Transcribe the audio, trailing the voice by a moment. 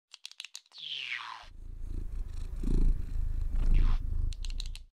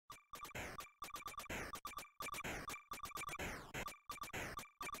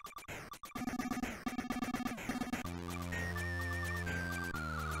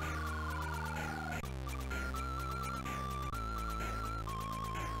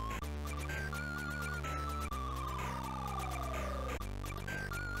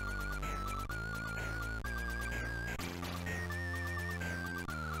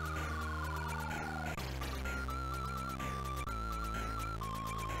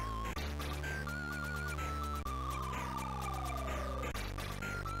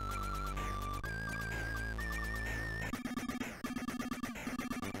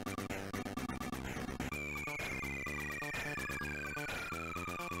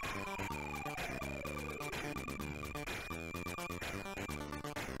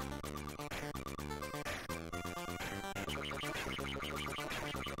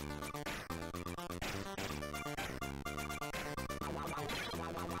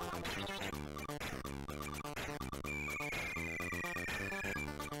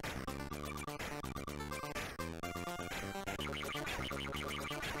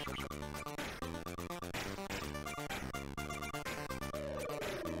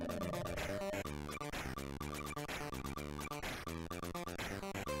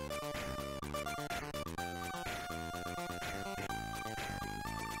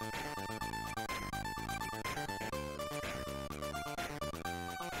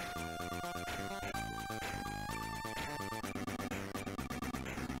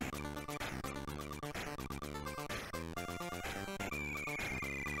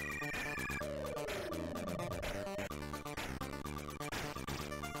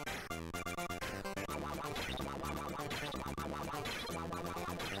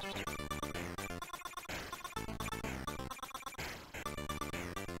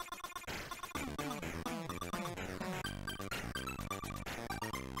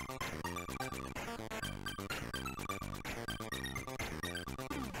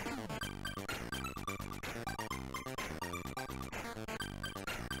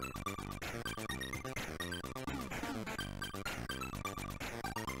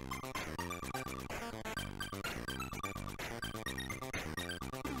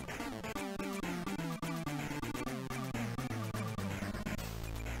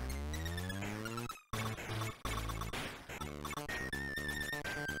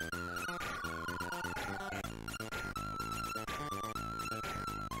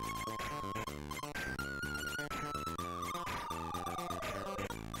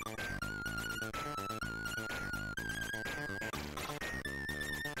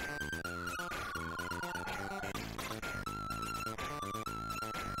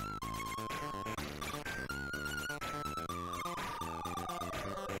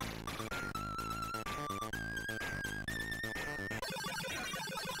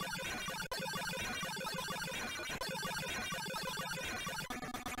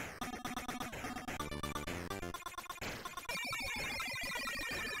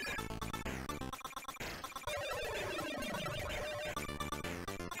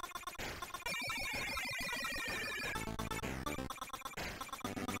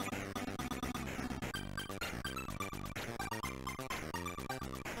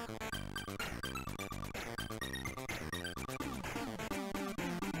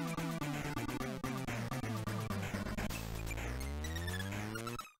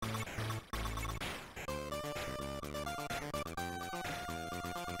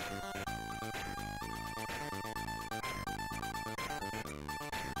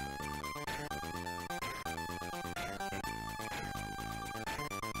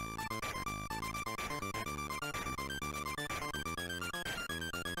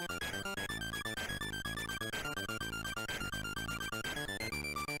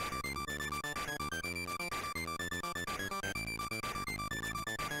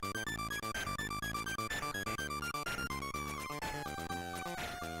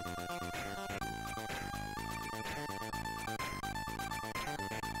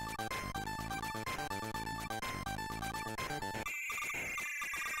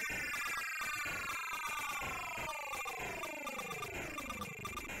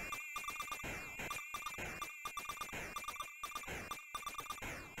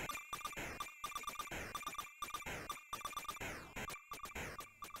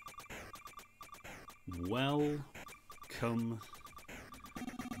Welcome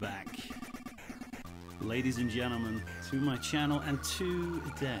back, ladies and gentlemen, to my channel, and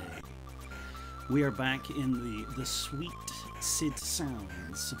today we are back in the sweet SID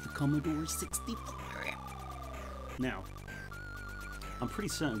sounds of the Commodore 64. Now, I'm pretty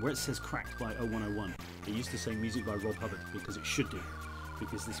certain where it says cracked by 0101, it used to say music by Rob Hubbard, because it should do,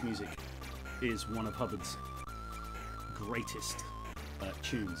 because this music is one of Hubbard's greatest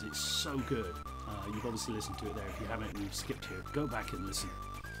tunes. It's so good. You've obviously listened to it there. If you haven't and you've skipped here, go back and listen,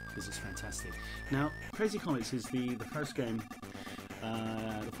 because it's fantastic. Now, Crazy Comets is the first game.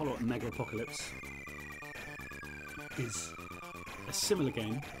 The follow-up, Mega Apocalypse, is a similar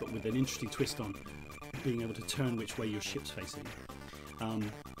game, but with an interesting twist on being able to turn which way your ship's facing. And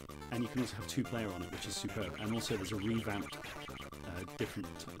you can also have two-player on it, which is superb. And also there's a revamped, different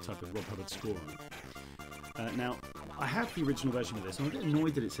type of Rob Hubbard score on it. Now, I have the original version of this, and I'm a bit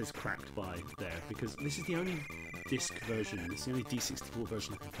annoyed that it says cracked by there, because this is the only disc version, this is the only D64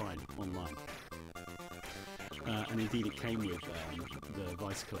 version I can find online. And indeed it came with the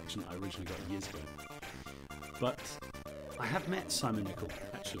Vice collection that I originally got years ago. But I have met Simon Nicol,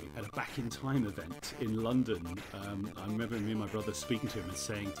 actually, at a Back in Time event in London. I remember me and my brother speaking to him and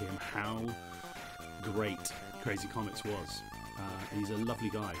saying to him how great Crazy Comets was. He's a lovely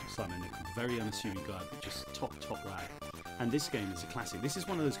guy, Simon Nicol, very unassuming guy, but just top lad. And this game is a classic. This is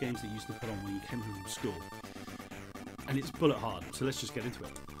one of those games that you used to put on when you came home from school. And it's bullet hard, so let's just get into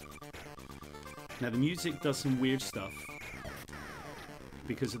it. Now the music does some weird stuff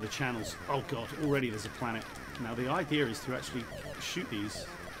because of the channels. Oh god, already there's a planet. Now the idea is to actually shoot these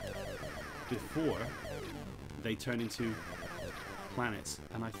before they turn into planets.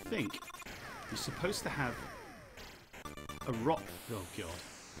 And I think you're supposed to have a rock. Oh god.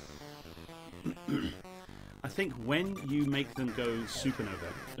 I think when you make them go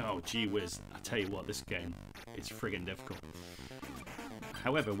supernova. Oh gee whiz, I tell you what, this game, it's friggin' difficult.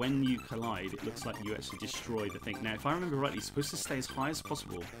 However, when you collide, it looks like you actually destroy the thing. Now, if I remember rightly, it's supposed to stay as high as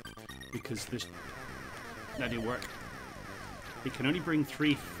possible because this. That didn't work. It can only bring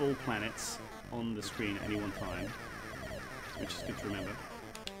 3 full planets on the screen at any one time, which is good to remember.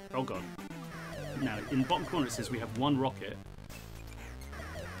 Oh god. Now, in the bottom corner it says we have 1 rocket.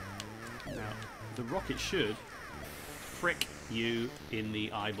 Now, the rocket should frick you in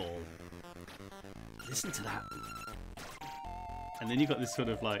the eyeball. Listen to that. And then you've got this sort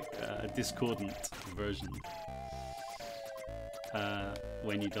of like discordant version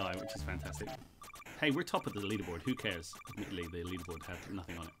when you die, which is fantastic. Hey, we're top of the leaderboard. Who cares? Admittedly, the leaderboard had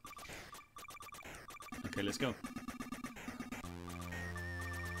nothing on it. Okay, let's go.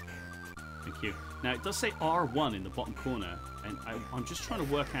 Thank you. Now, it does say R1 in the bottom corner, and I'm just trying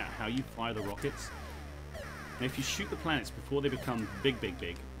to work out how you fire the rockets. Now, if you shoot the planets before they become big, there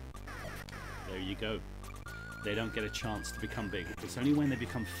you go. They don't get a chance to become big. It's only when they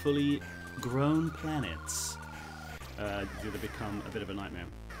become fully grown planets do they become a bit of a nightmare.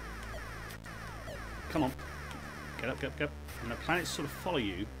 Come on. Get up, get up, get up. And the planets sort of follow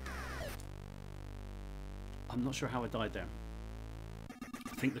you. I'm not sure how I died there.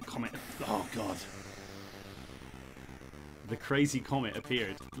 I think the comet... Oh, God. The Crazy Comet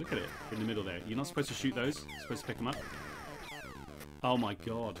appeared. Look at it in the middle there. You're not supposed to shoot those. You're supposed to pick them up. Oh, my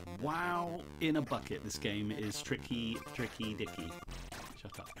God. Wow. In a bucket. This game is tricky, dicky.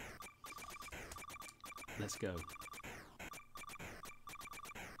 Shut up. Let's go.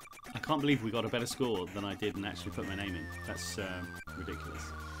 I can't believe we got a better score than I did and actually put my name in. That's ridiculous.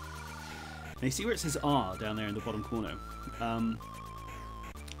 Now you see where it says R down there in the bottom corner?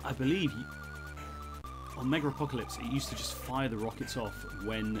 I believe on Mega Apocalypse it used to just fire the rockets off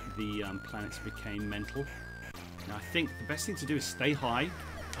when the planets became mental. Now I think the best thing to do is stay high.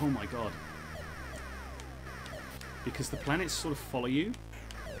 Oh my god. Because the planets sort of follow you.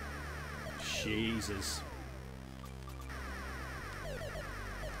 Jesus.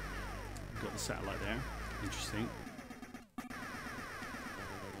 Got the satellite there. Interesting.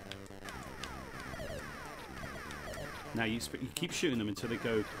 Now you keep shooting them until they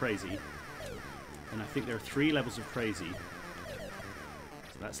go crazy. And I think there are 3 levels of crazy.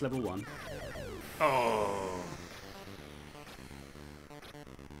 So that's level 1. Oh!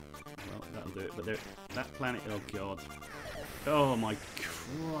 Well, that'll do it. But that planet... Oh, God. Oh, my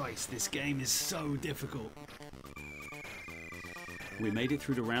Christ. This game is so difficult. We made it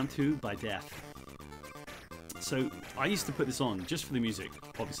through to round 2 by death. So I used to put this on just for the music,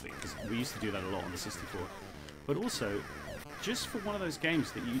 obviously, because we used to do that a lot on the 64. But also, just for one of those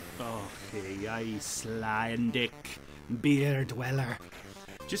games that you... Oh, hey, Icelandic beer dweller.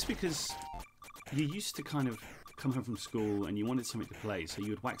 Just because you used to kind of come home from school and you wanted something to play, so you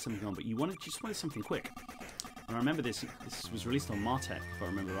would whack something on, but you just wanted something quick. And I remember this was released on Martech, if I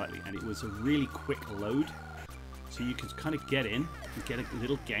remember rightly, and it was a really quick load. So you could kind of get in and get a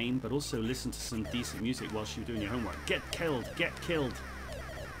little game, but also listen to some decent music whilst you're doing your homework. Get killed, get killed.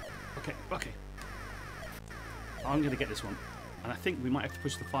 Okay, okay. I'm going to get this one. And I think we might have to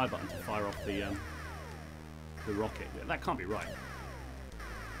push the fire button to fire off the rocket. That can't be right.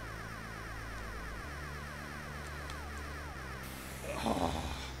 Oh,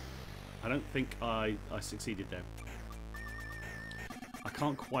 I don't think I succeeded there. I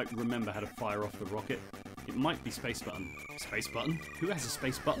can't quite remember how to fire off the rocket. It might be space button. Space button? Who has a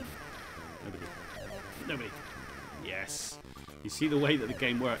space button? Nobody. Nobody. Yes. You see the way that the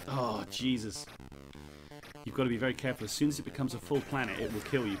game works? Oh, Jesus. You've got to be very careful. As soon as it becomes a full planet, it will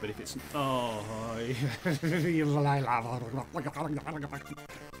kill you. But if it's... Oh.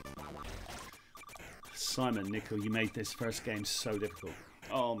 Simon Nickel, you made this first game so difficult.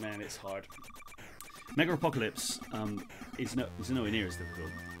 Oh, man, it's hard. Mega Apocalypse is nowhere near as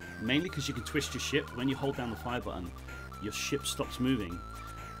difficult. Mainly because you can twist your ship. When you hold down the fire button, your ship stops moving.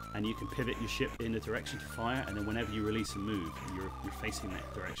 And you can pivot your ship in a direction to fire. And then whenever you release and move, you're facing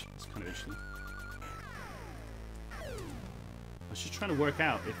that direction. It's kind of interesting. I was just trying to work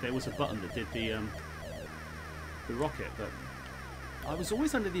out if there was a button that did the rocket, but I was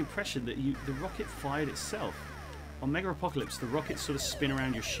always under the impression that the rocket fired itself. On Mega Apocalypse, the rockets sort of spin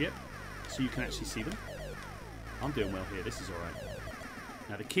around your ship, so you can actually see them. I'm doing well here. This is all right.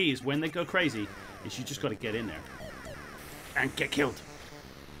 Now the key is when they go crazy, is you just got to get in there and get killed.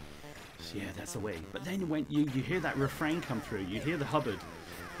 So yeah, that's the way. But then when you hear that refrain come through, you hear the Hubbard,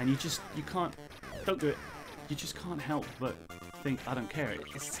 and you can't. Don't do it. You just can't help but think, I don't care.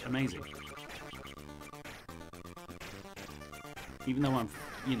 It's amazing. Even though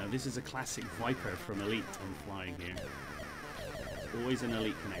this is a classic Viper from Elite I'm flying here. Always an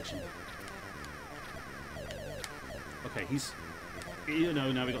Elite connection. Okay,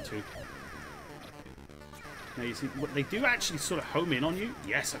 now we got two. Now you see, they do actually sort of home in on you.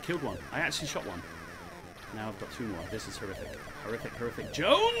 Yes, I killed one. I actually shot one. Now I've got two more. This is horrific. Horrific, horrific.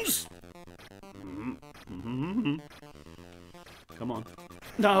 Jones! Come on.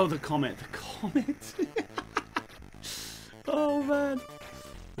 No, the Comet. The Comet. Oh, man.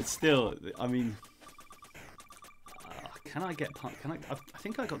 But still, I mean... can I get... I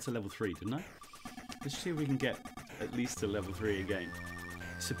think I got to level 3, didn't I? Let's see if we can get at least to level 3 again.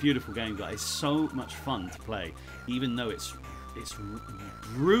 It's a beautiful game, guys. It's so much fun to play, even though it's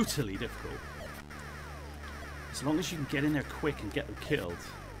brutally difficult. As long as you can get in there quick and get them killed.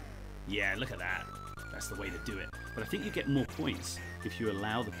 Yeah, look at that. That's the way to do it. But I think you get more points if you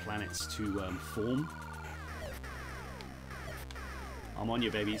allow the planets to form. I'm on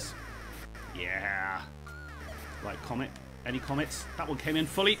you, babies. Yeah. Right, Comet. Any comets? That one came in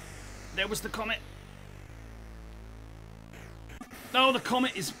fully. There was the Comet. No, the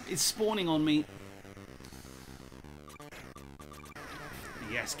Comet is spawning on me.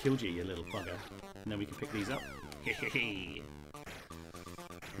 Yes, killed you little bugger. And then we can pick these up.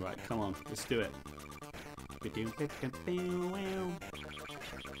 Right, come on. Let's do it. I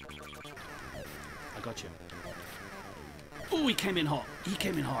got you. Oh, he came in hot. He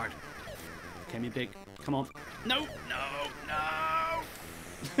came in hard. Came in big. Come on. No, no, no.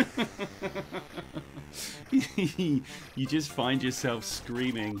 You just find yourself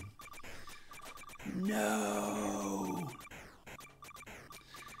screaming. No.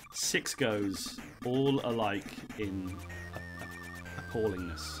 6 goes, all alike in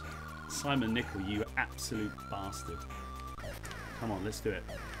appallingness. Simon Nickel, you absolute bastard. Come on, let's do it.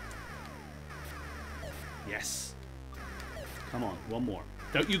 Yes. Come on, one more.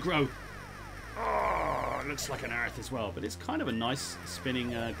 Don't you grow. Oh, it looks like an Earth as well, but it's kind of a nice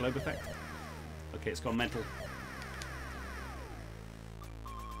spinning globe effect. Okay, it's gone mental.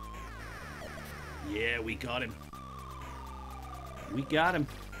 Yeah, we got him. We got him.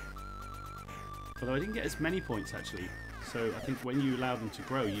 Although I didn't get as many points, actually. So I think when you allow them to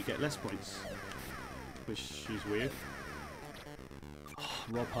grow, you get less points. Which is weird. Oh,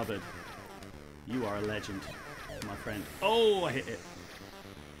 Rob Hubbard. You are a legend, my friend. Oh, I hit it.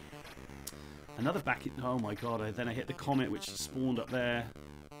 Another back... Oh my god, then I hit the Comet, which spawned up there.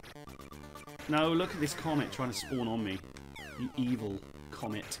 No, look at this Comet trying to spawn on me. You evil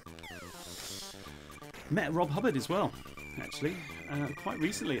Comet. Met Rob Hubbard as well, actually. Quite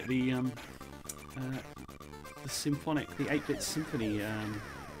recently at the symphonic, the 8-bit symphony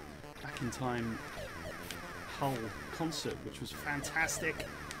back in time Hull concert, which was fantastic.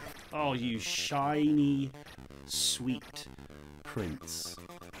 Oh, you shiny, sweet prince.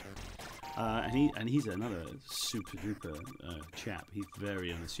 And he's another super duper chap. He's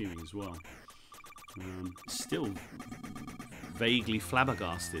very unassuming as well. Still vaguely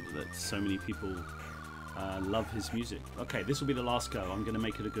flabbergasted that so many people love his music. Okay, this will be the last go. I'm going to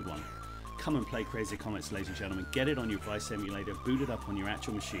make it a good one. Come and play Crazy Comets, ladies and gentlemen. Get it on your Vice emulator, boot it up on your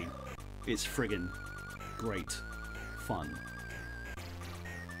actual machine. It's friggin' great fun.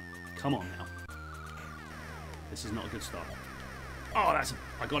 Come on now. This is not a good start. Oh, I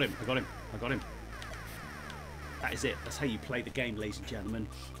got him. That is it. That's how you play the game, ladies and gentlemen.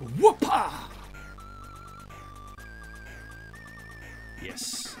 Whoopah!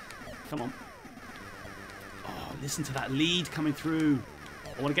 Yes. Come on. Oh, listen to that lead coming through.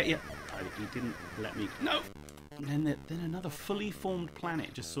 I want to get you. Oh, he didn't let me. No! And then another fully formed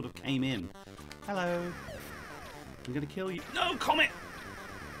planet just sort of came in. Hello. I'm going to kill you. No, Comet!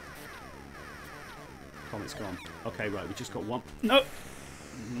 Comet's gone. Okay, right. We just got one. No!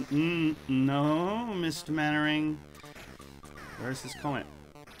 No, Mr. Mannering. Where's this Comet?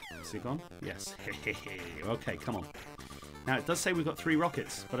 Is he gone? Yes. Okay, come on. Now, it does say we've got 3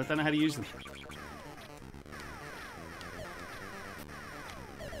 rockets, but I don't know how to use them.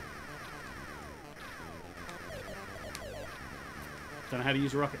 Don't know how to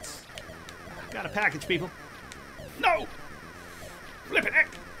use rockets. Got a package, people. No! Flippin' heck!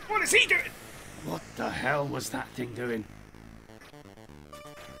 What is he doing? What the hell was that thing doing?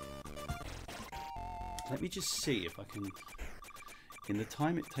 Let me just see if I can... In the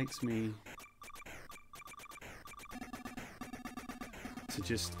time it takes me... to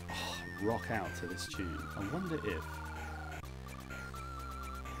just rock out to this tune. I wonder if...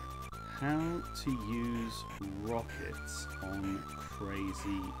 How to use rockets on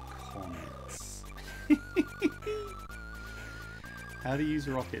Crazy Comets. How to use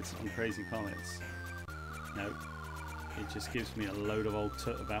rockets on Crazy Comets. No. It just gives me a load of old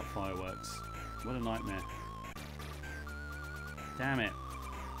tut about fireworks. What a nightmare. Damn it.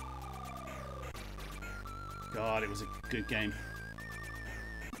 God, it was a good game.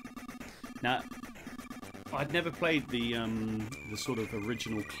 Now, I'd never played the sort of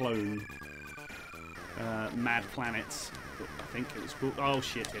original clone Mad Planets. I think it was called. Oh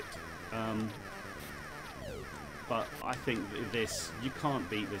shit! But I think this, you can't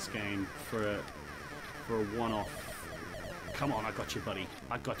beat this game for a one-off. Come on, I got you, buddy.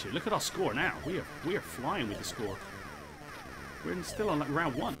 I got you. Look at our score now. We are flying with the score. We're still on like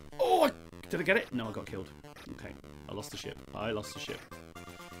round 1. Oh, did I get it? No, I got killed. Okay, I lost the ship.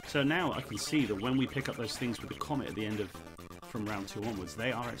 So now I can see that when we pick up those things with the Comet at the end of from round 2 onwards,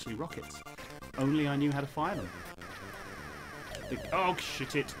 they are actually rockets. Only I knew how to fire them. Oh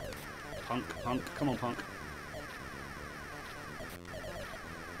shit! It, punk. Come on, punk.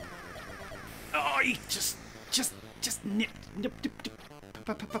 Oh, he just nip.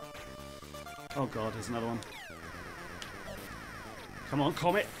 Oh god, there's another one. Come on,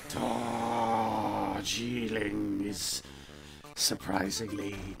 Comet. Oh, Geeling is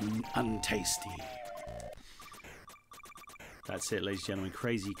surprisingly untasty. That's it, ladies and gentlemen.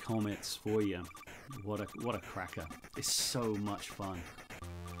 Crazy Comets for you. What a cracker. It's so much fun.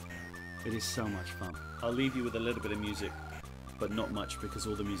 It is so much fun. I'll leave you with a little bit of music, but not much because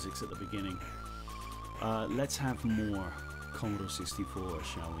all the music's at the beginning. Let's have more Commodore 64,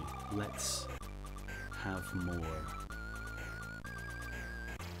 shall we? Let's have more.